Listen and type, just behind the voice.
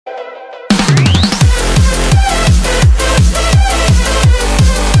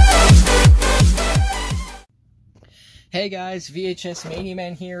Hey guys, VHS Mania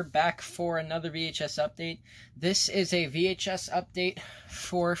Man here, back for another VHS update. This is a VHS update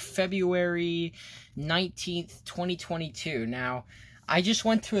for February 19th, 2022. Now, I just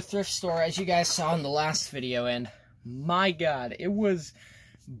went to a thrift store, as you guys saw in the last video, and my god, it was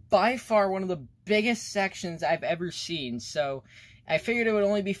by far one of the biggest sections I've ever seen. So, I figured it would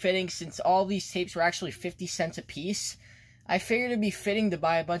only be fitting, since all these tapes were actually 50 cents a piece. I figured it'd be fitting to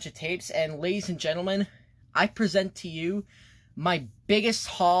buy a bunch of tapes, and ladies and gentlemen, I present to you my biggest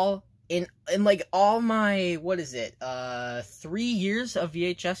haul in like all my, 3 years of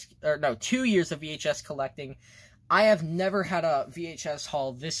VHS, or no, 2 years of VHS collecting. I have never had a VHS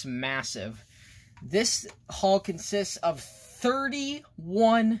haul this massive. This haul consists of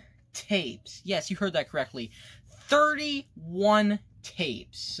 31 tapes. Yes, you heard that correctly. 31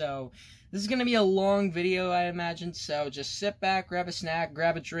 tapes. So this is going to be a long video, I imagine, so just sit back, grab a snack,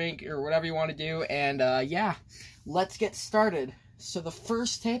 grab a drink, or whatever you want to do, and yeah, let's get started. So the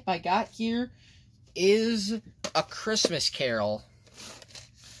first tape I got here is A Christmas Carol.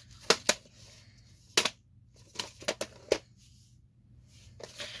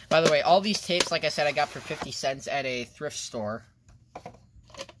 By the way, all these tapes, like I said, I got for 50 cents at a thrift store.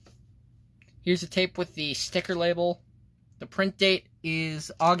 Here's a tape with the sticker label. The print date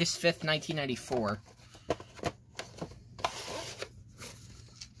is August 5th, 1994.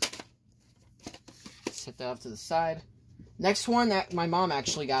 Set that off to the side. Next one, that my mom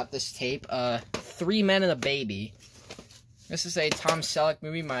actually got this tape, 3 Men and a Baby. This is a Tom Selleck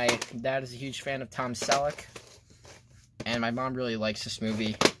movie. My dad is a huge fan of Tom Selleck, and my mom really likes this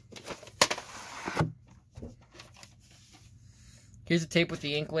movie. Here's a tape with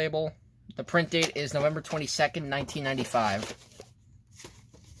the ink label. The print date is November 22nd, 1995.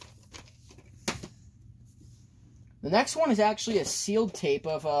 The next one is actually a sealed tape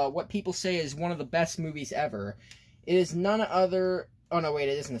of what people say is one of the best movies ever. It is none other... Oh, no, wait,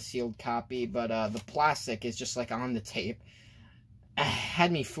 it isn't a sealed copy, but the plastic is just, like, on the tape.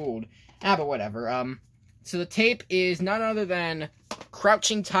 Had me fooled. But whatever. So the tape is none other than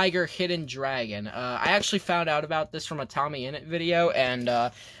Crouching Tiger, Hidden Dragon. I actually found out about this from a Tommy Innit video, and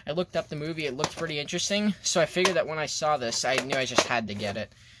I looked up the movie. It looked pretty interesting, so I figured that when I saw this, I knew I just had to get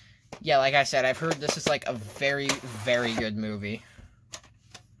it. Yeah, like I said, I've heard this is like a very, very good movie.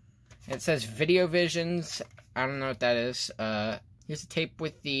 It says Video Visions. I don't know what that is. Here's a tape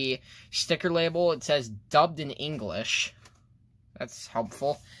with the sticker label. It says dubbed in English. That's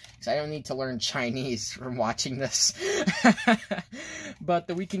helpful, because I don't need to learn Chinese from watching this. But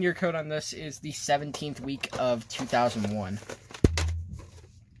the week and year code on this is the 17th week of 2001.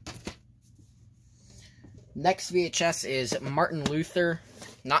 Next VHS is Martin Luther.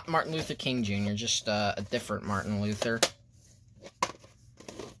 Not Martin Luther King Jr., just a different Martin Luther.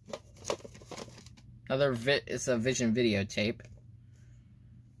 Another is a Vision videotape.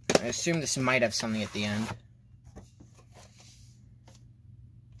 I assume this might have something at the end.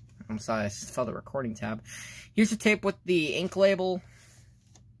 I'm sorry, I fell the recording tab. Here's a tape with the ink label.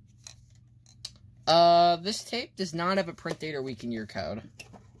 This tape does not have a print date or week and year code.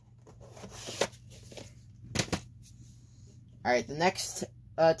 Alright, the next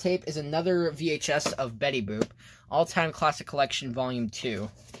tape is another VHS of Betty Boop. All-Time Classic Collection Volume 2.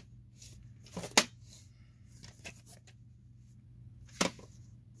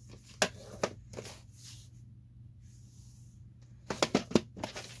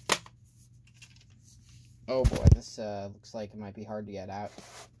 Oh boy, this looks like it might be hard to get out.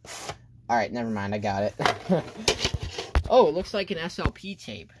 Alright, never mind, I got it. Oh, it looks like an SLP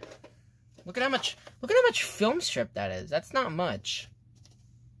tape. Look at how much film strip that is. That's not much.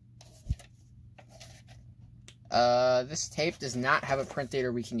 This tape does not have a print date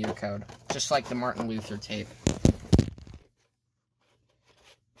or week and year code, just like the Martin Luther tape.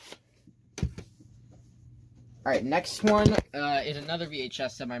 Alright, next one is another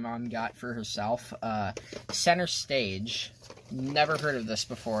VHS that my mom got for herself. Center Stage. Never heard of this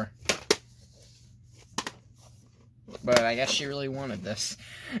before. But I guess she really wanted this.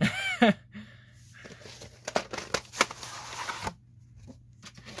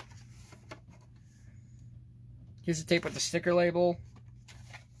 Here's a tape with the sticker label.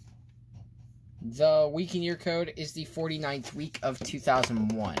 The week and year code is the 49th week of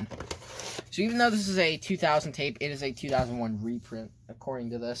 2001. So even though this is a 2000 tape, it is a 2001 reprint, according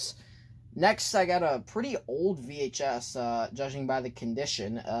to this. Next, I got a pretty old VHS, judging by the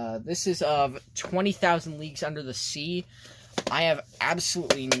condition. This is of 20,000 Leagues Under the Sea. I have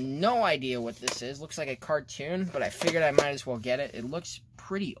absolutely no idea what this is. Looks like a cartoon, but I figured I might as well get it. It looks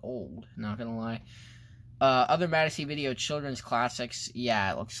pretty old, not gonna lie. Other Madison Video Children's Classics.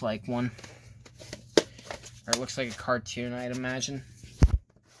 Yeah, it looks like one. Or it looks like a cartoon, I'd imagine.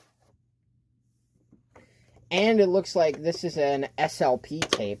 And it looks like this is an SLP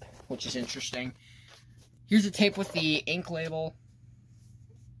tape, which is interesting. Here's a tape with the ink label.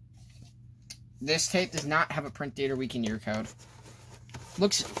 This tape does not have a print date or week and year code.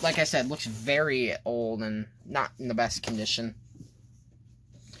 Looks, like I said, looks very old and not in the best condition.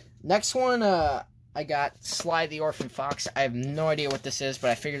 Next one, I got Sly the Orphan Fox. I have no idea what this is, but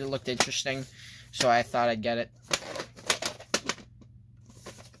I figured it looked interesting, so I thought I'd get it.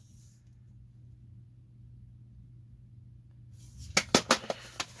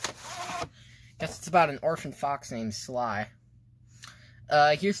 Guess it's about an orphan fox named Sly.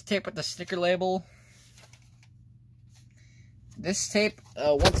 Here's the tape with the sticker label. This tape,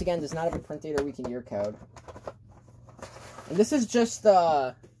 once again, does not have a print date or week and year code. And this is just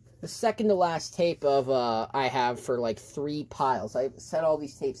the second to last tape of I have for like 3 piles. I set all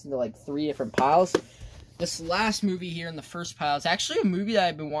these tapes into like 3 different piles. This last movie here in the first pile is actually a movie that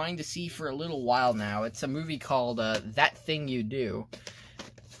I've been wanting to see for a little while now. It's a movie called That Thing You Do.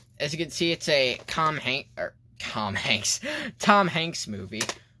 As you can see, it's a Tom Hanks movie.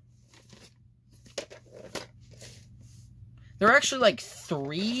 There are actually like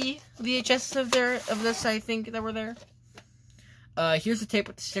 3 VHSs of this, I think, that were there. Here's the tape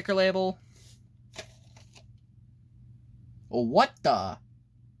with the sticker label. What the?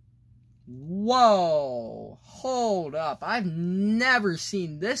 Whoa! Hold up. I've never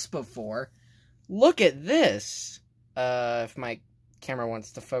seen this before. Look at this. If my camera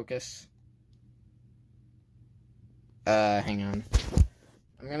wants to focus. Hang on.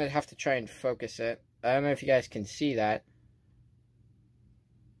 I'm gonna have to try and focus it. I don't know if you guys can see that.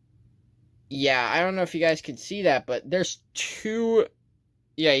 Yeah, I don't know if you guys can see that, but there's 2...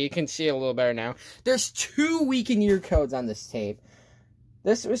 Yeah, you can see it a little better now. There's 2 week and year codes on this tape.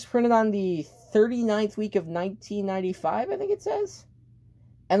 This was printed on the 39th week of 1995, I think it says.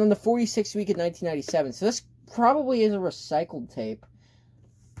 And then the 46th week of 1997. So this probably is a recycled tape.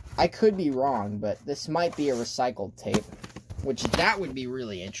 I could be wrong, but this might be a recycled tape. Which, that would be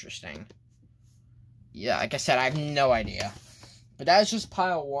really interesting. Yeah, like I said, I have no idea. But that is just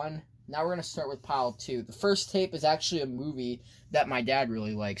pile 1. Now we're going to start with pile 2. The first tape is actually a movie that my dad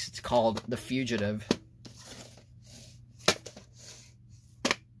really likes. It's called The Fugitive.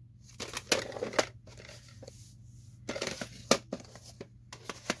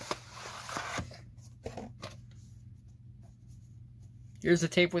 Here's the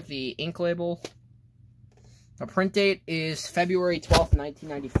tape with the ink label. The print date is February 12th,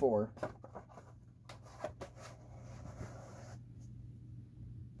 1994.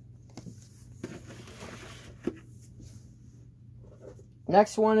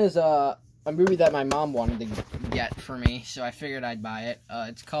 Next one is a movie that my mom wanted to get for me, so I figured I'd buy it.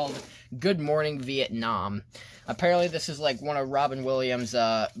 It's called Good Morning Vietnam. Apparently this is like one of Robin Williams'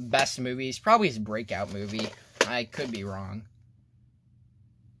 best movies, probably his breakout movie. I could be wrong.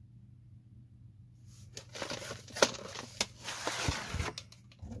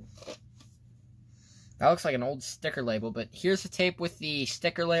 That looks like an old sticker label, but here's the tape with the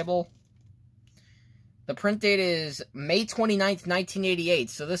sticker label. The print date is May 29th, 1988,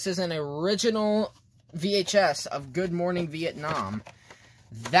 so this is an original VHS of Good Morning Vietnam.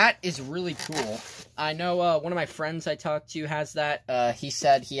 That is really cool. I know one of my friends I talked to has that. He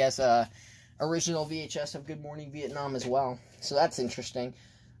said he has a original VHS of Good Morning Vietnam as well, so that's interesting.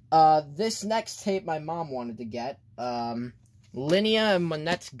 This next tape my mom wanted to get, Linnea and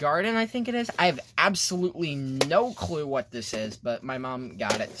Monette's Garden, I think it is. I have absolutely no clue what this is, but my mom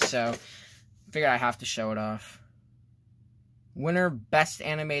got it, so figured I have to show it off. Winner Best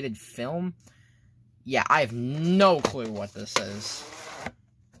Animated Film? Yeah, I have no clue what this is.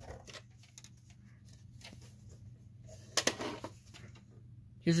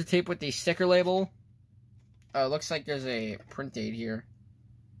 Here's a tape with the sticker label. Oh, it looks like there's a print date here.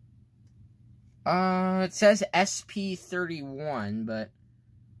 It says SP31, but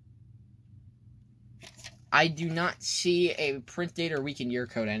I do not see a print date or week and year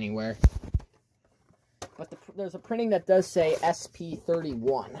code anywhere. But there's a printing that does say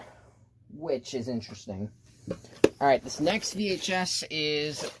SP31, which is interesting. Alright, this next VHS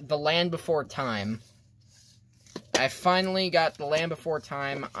is The Land Before Time. I finally got The Land Before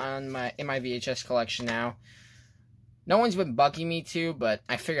Time in my VHS collection now. No one's been bugging me to, but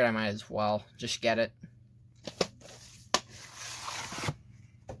I figured I might as well just get it.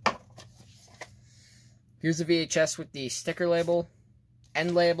 Here's the VHS with the sticker label,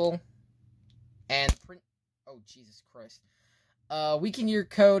 end label, and print. Oh, Jesus Christ. Week and year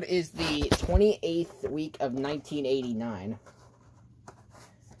code is the 28th week of 1989.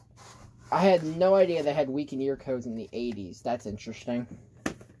 I had no idea they had week and year codes in the 80s. That's interesting.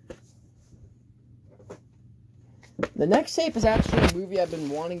 The next tape is actually a movie I've been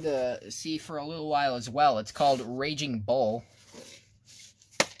wanting to see for a little while as well. It's called Raging Bull.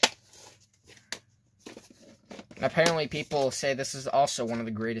 Apparently people say this is also one of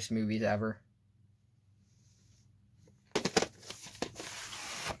the greatest movies ever.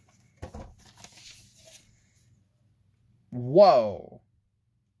 Whoa.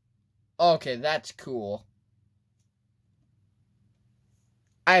 Okay, that's cool.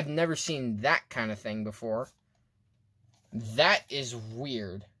 I've never seen that kind of thing before. That is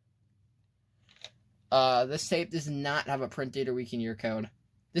weird. This tape does not have a print date or week and year code.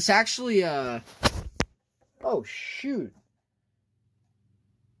 This actually, oh, shoot.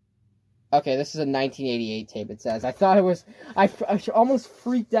 Okay, this is a 1988 tape, it says. I thought it was... I almost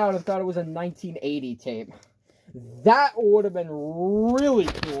freaked out and thought it was a 1980 tape. That would have been really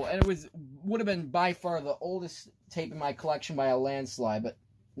cool. And it would have been by far the oldest tape in my collection by a landslide, but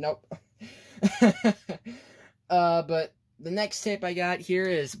nope. But the next tape I got here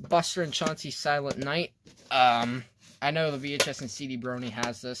is Buster and Chauncey's Silent Night. I know the VHS and CD Brony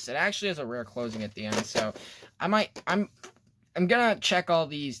has this. It actually has a rare closing at the end, so I'm gonna check all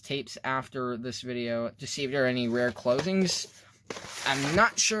these tapes after this video to see if there are any rare closings. I'm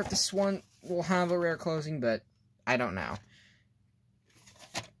not sure if this one will have a rare closing, but I don't know.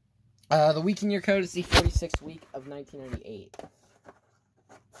 The week and year code is the 46th week of 1998.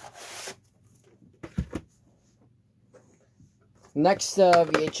 Next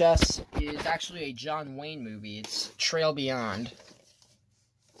VHS is actually a John Wayne movie. It's Trail Beyond.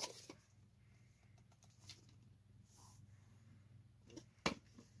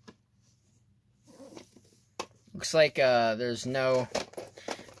 Looks like there's no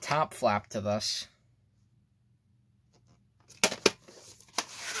top flap to this.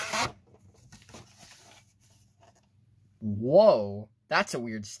 Whoa, that's a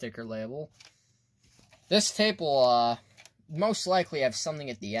weird sticker label. This tape will most likely have something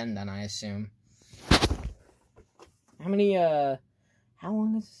at the end then, I assume. How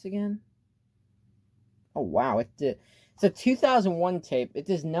long is this again? Oh wow, it's a 2001 tape. It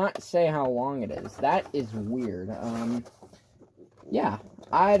does not say how long it is. That is weird. Yeah,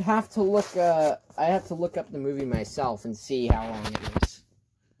 I'd have to look up the movie myself and see how long it is.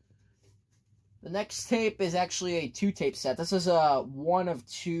 The next tape is actually a 2-tape set. This is one of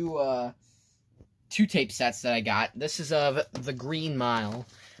two 2-tape sets that I got. This is of The Green Mile.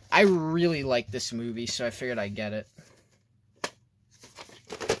 I really like this movie, so I figured I'd get it.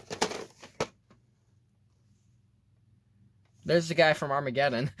 There's the guy from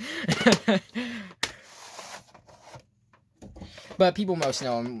Armageddon. But people most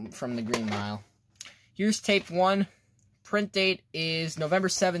know him from The Green Mile. Here's tape 1. Print date is November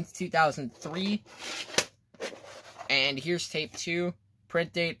 7th, 2003. And here's tape 2.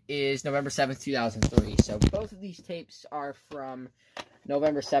 Print date is November 7th, 2003. So both of these tapes are from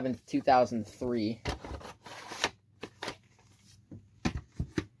November 7th, 2003.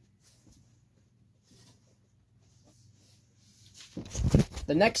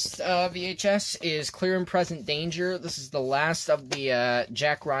 The next VHS is Clear and Present Danger. This is the last of the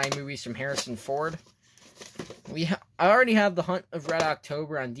Jack Ryan movies from Harrison Ford. I already have The Hunt of Red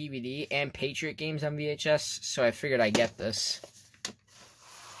October on DVD and Patriot Games on VHS, so I figured I'd get this.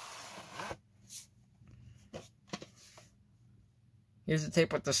 Here's the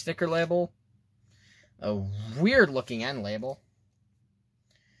tape with the sticker label. A weird-looking end label.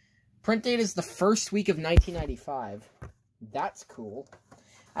 Print date is the first week of 1995. That's cool.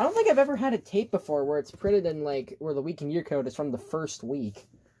 I don't think I've ever had a tape before where it's printed in, like, where the week and year code is from the first week.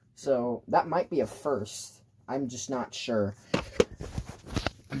 So, that might be a first. I'm just not sure.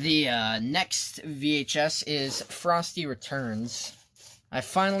 The next VHS is Frosty Returns. I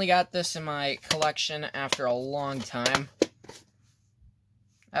finally got this in my collection after a long time.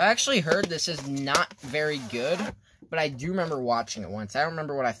 I've actually heard this is not very good, but I do remember watching it once. I don't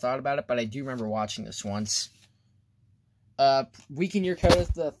remember what I thought about it, but I do remember watching this once. Week and year code is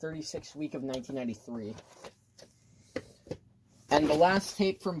the 36th week of 1993. And the last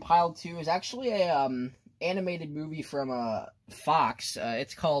tape from Pile 2 is actually a animated movie from Fox.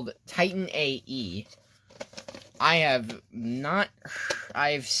 It's called Titan A.E. I've not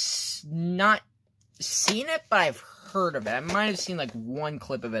seen it, but I've heard of it. I might have seen like one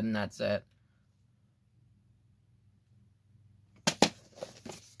clip of it, and that's it.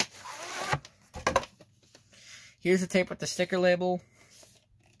 Here's the tape with the sticker label.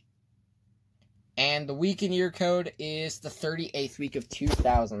 And the week and year code is the 38th week of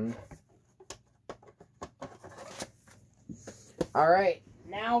 2000. Alright,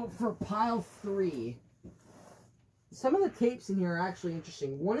 Now for pile 3. Some of the tapes in here are actually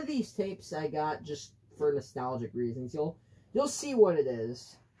interesting. One of these tapes I got just for nostalgic reasons. You'll see what it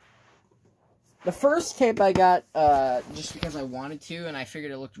is. The first tape I got just because I wanted to, and I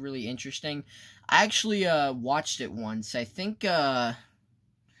figured it looked really interesting. I actually watched it once. I think I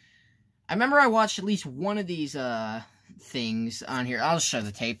remember I watched at least one of these things on here. I'll show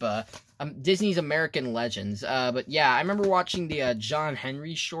the tape. Disney's American Legends. But yeah, I remember watching the John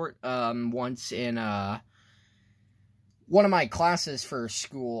Henry short once in one of my classes for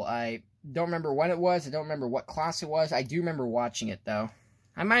school. I don't remember when it was. I don't remember what class it was. I do remember watching it, though.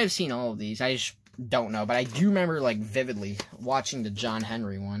 I might have seen all of these. I just don't know. But I do remember, like, vividly watching the John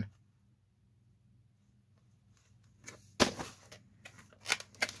Henry one.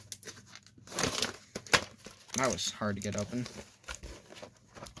 That was hard to get open.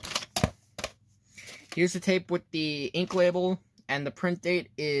 Here's the tape with the ink label, and the print date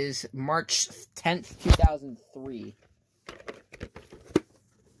is March 10th, 2003.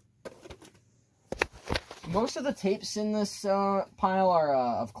 Most of the tapes in this pile are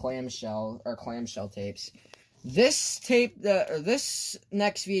of clamshell tapes. This tape, this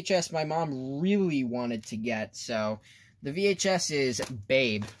next VHS, my mom really wanted to get. So the VHS is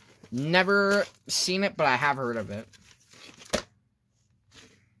Babe. Never seen it, but I have heard of it.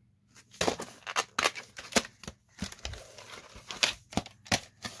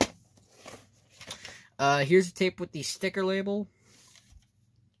 Here's a tape with the sticker label.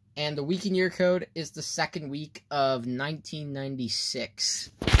 And the week and year code is the second week of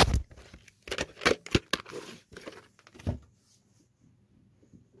 1996.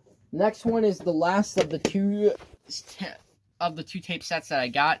 Next one is the last of the two tape sets that I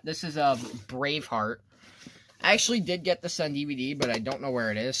got. This is of Braveheart. I actually did get this on DVD, but I don't know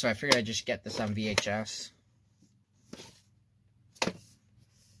where it is, so I figured I'd just get this on VHS.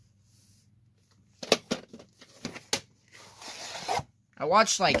 I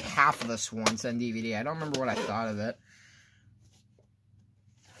watched like half of this once on DVD. I don't remember what I thought of it.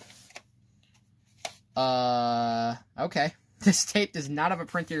 Okay. This tape does not have a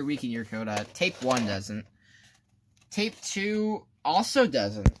printed or week and year code. Tape 1 doesn't. Tape 2 also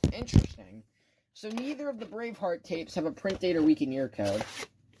doesn't. Interesting. So neither of the Braveheart tapes have a print date or week and year code.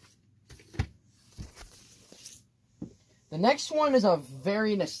 The next one is a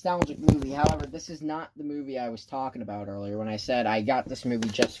very nostalgic movie. However, this is not the movie I was talking about earlier when I said I got this movie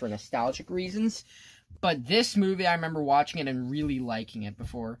just for nostalgic reasons. But this movie, I remember watching it and really liking it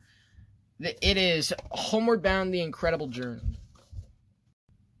before. It is Homeward Bound: The Incredible Journey.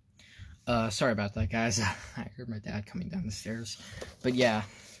 Sorry about that, guys. I heard my dad coming down the stairs. But yeah,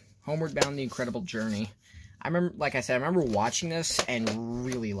 Homeward Bound: The Incredible Journey. I remember, like I said, I remember watching this and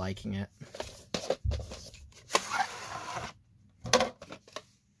really liking it.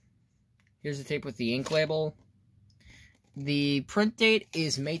 Here's the tape with the ink label. The print date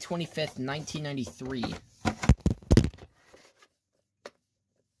is May 25th, 1993.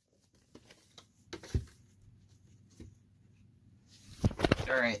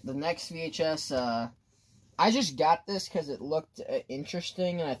 Alright, the next VHS, I just got this because it looked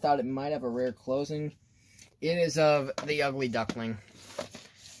interesting and I thought it might have a rare closing. It is of The Ugly Duckling.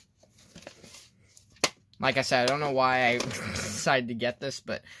 Like I said, I don't know why I decided to get this,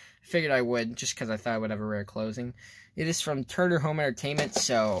 but I figured I would, just because I thought it would have a rare closing. It is from Turner Home Entertainment,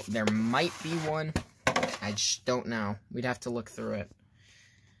 so there might be one. I just don't know. We'd have to look through it.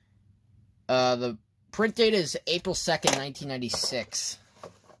 The print date is April 2nd, 1996.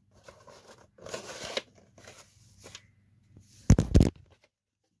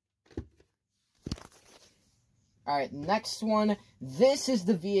 Alright, next one. This is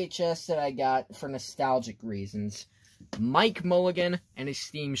the VHS that I got for nostalgic reasons. Mike Mulligan and his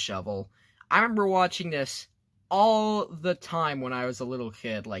steam shovel. I remember watching this all the time when I was a little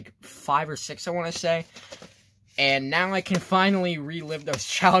kid, like 5 or 6, I want to say. And now I can finally relive those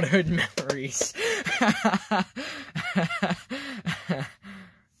childhood memories.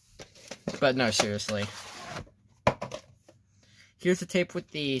 But no, seriously. Here's the tape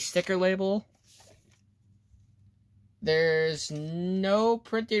with the sticker label. There's no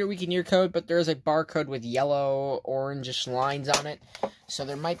print date or week and year code, but there is a barcode with yellow, orangish lines on it. So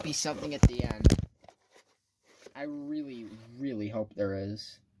there might be something at the end. I really, really hope there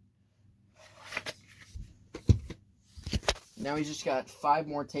is. Now we just got 5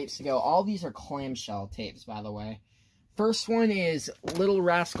 more tapes to go. All these are clamshell tapes, by the way. First one is Little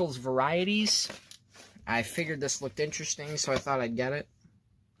Rascals Varieties. I figured this looked interesting, so I thought I'd get it.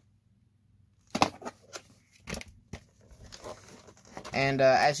 And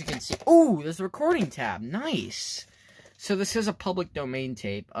as you can see, ooh, there's a recording tab. Nice. So this is a public domain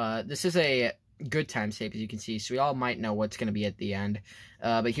tape. This is a good times tape, as you can see, so we all might know what's going to be at the end.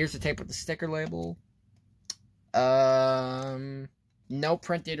 But here's the tape with the sticker label. No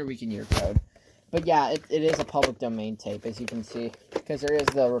print date or week and year code. But yeah, it is a public domain tape, as you can see, because there is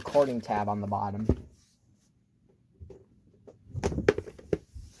the recording tab on the bottom.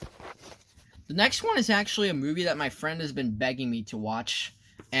 The next one is actually a movie that my friend has been begging me to watch,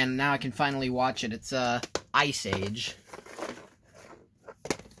 and now I can finally watch it. It's Ice Age.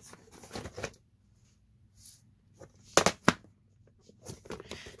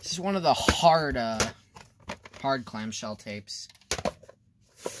 This is one of the hard clamshell tapes.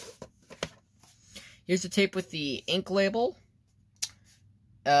 Here's the tape with the ink label.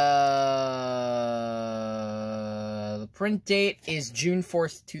 The print date is June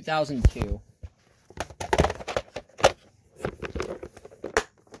 4th, 2002.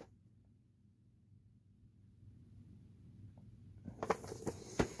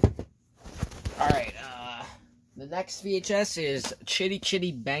 Alright, the next VHS is Chitty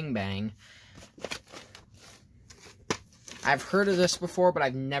Chitty Bang Bang. I've heard of this before, but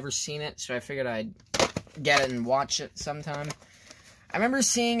I've never seen it, so I figured I'd get it and watch it sometime. I remember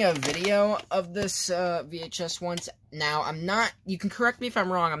seeing a video of this VHS once. Now, you can correct me if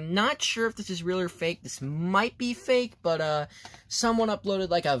I'm wrong, I'm not sure if this is real or fake. This might be fake, but someone uploaded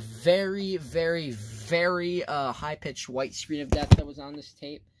like a very, very, very high-pitched white screen of death that was on this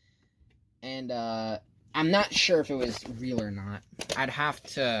tape. And I'm not sure if it was real or not. I'd have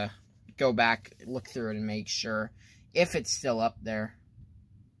to go back, look through it, and make sure if it's still up there.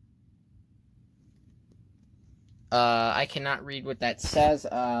 I cannot read what that says.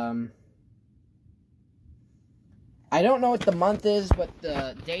 I don't know what the month is, but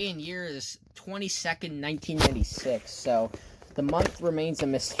the day and year is 22nd, 1996, so the month remains a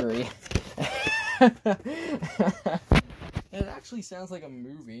mystery. It actually sounds like a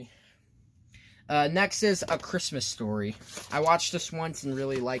movie. Next is A Christmas Story. I watched this once and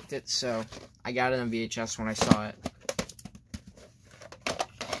really liked it, so I got it on VHS when I saw it.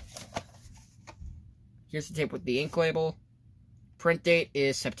 Here's the tape with the ink label. Print date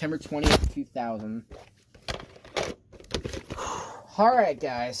is September 20th, 2000. Alright,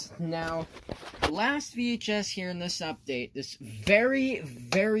 guys. Now, last VHS here in this update, this very,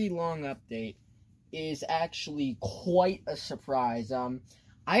 very long update, is actually quite a surprise.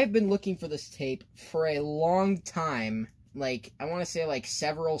 I have been looking for this tape for a long time. Like, I want to say like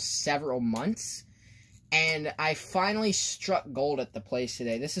several months. And I finally struck gold at the place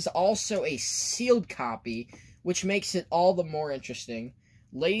today. This is also a sealed copy, which makes it all the more interesting.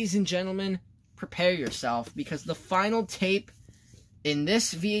 Ladies and gentlemen, prepare yourself, because the final tape in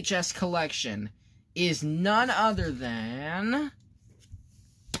this VHS collection is none other than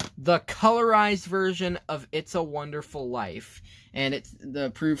the colorized version of It's a Wonderful Life. And it's the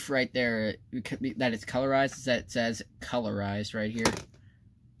proof right there that it's colorized is that it says colorized right here.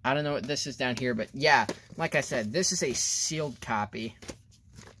 I don't know what this is down here, but yeah, like I said, this is a sealed copy.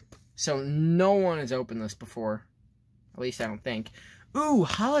 So no one has opened this before. At least I don't think. Ooh,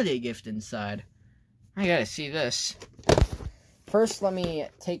 holiday gift inside. I gotta see this. First, let me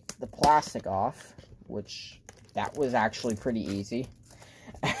take the plastic off, which that was actually pretty easy.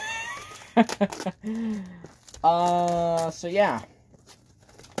 So yeah.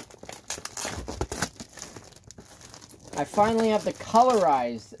 I finally have the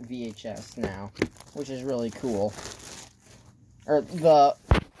colorized VHS now, which is really cool. Or the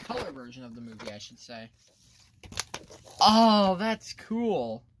color version of the movie, I should say. Oh, that's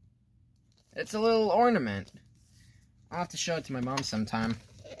cool. It's a little ornament. I'll have to show it to my mom sometime.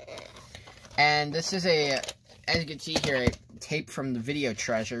 And this is as you can see here, a tape from the Video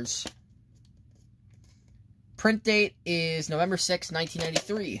Treasures. Print date is November 6,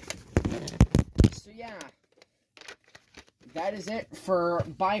 1993. So yeah. That is it for,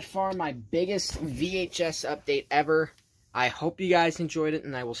 by far, my biggest VHS update ever. I hope you guys enjoyed it,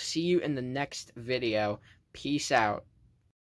 and I will see you in the next video. Peace out.